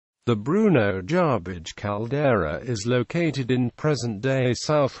The Bruneau-Jarbidge caldera is located in present-day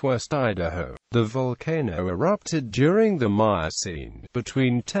southwest Idaho. The volcano erupted during the Miocene,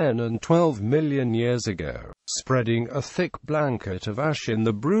 between 10 and 12 million years ago, spreading a thick blanket of ash in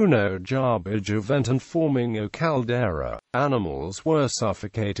the Bruneau-Jarbidge event and forming a caldera. Animals were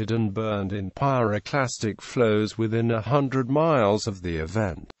suffocated and burned in pyroclastic flows within 100 miles of the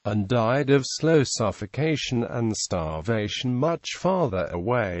event, and died of slow suffocation and starvation much farther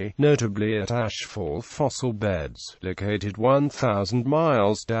away, notably at Ashfall Fossil Beds, located 1,000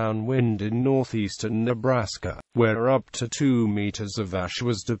 miles downwind in northeastern Nebraska, where up to 2 meters of ash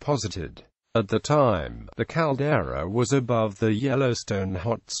was deposited. At the time, the caldera was above the Yellowstone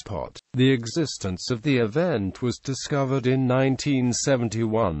hotspot. The existence of the event was discovered in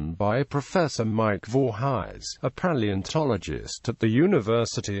 1971 by Professor Mike Voorhees, a paleontologist at the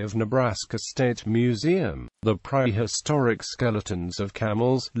University of Nebraska State Museum. The prehistoric skeletons of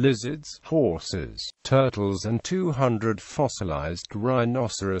camels, lizards, horses, turtles and 200 fossilized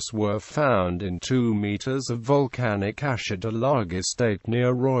rhinoceros were found in 2 meters of volcanic ash at a log estate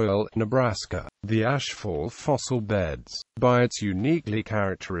near Royal, Nebraska. The Ashfall Fossil Beds, by its uniquely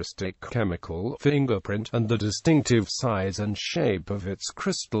characteristic chemical fingerprint and the distinctive size and shape of its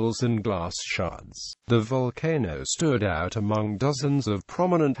crystals and glass shards, the volcano stood out among dozens of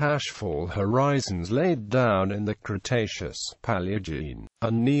prominent ashfall horizons laid down in the Cretaceous, Paleogene,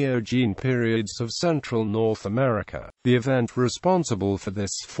 and Neogene periods of central North America. The event responsible for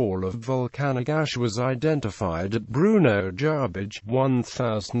this fall of volcanic ash was identified at Bruneau-Jarbidge,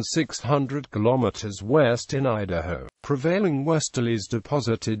 1,600 kilometers west in Idaho. Prevailing westerlies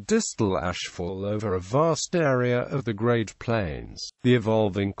deposited distal ashfall over a vast area of the Great Plains. The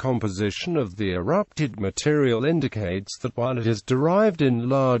evolving composition of the erupted material indicates that while it is derived in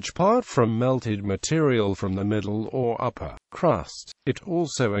large part from melted material from the middle or upper crust, it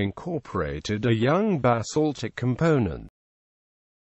also incorporated a young basaltic component.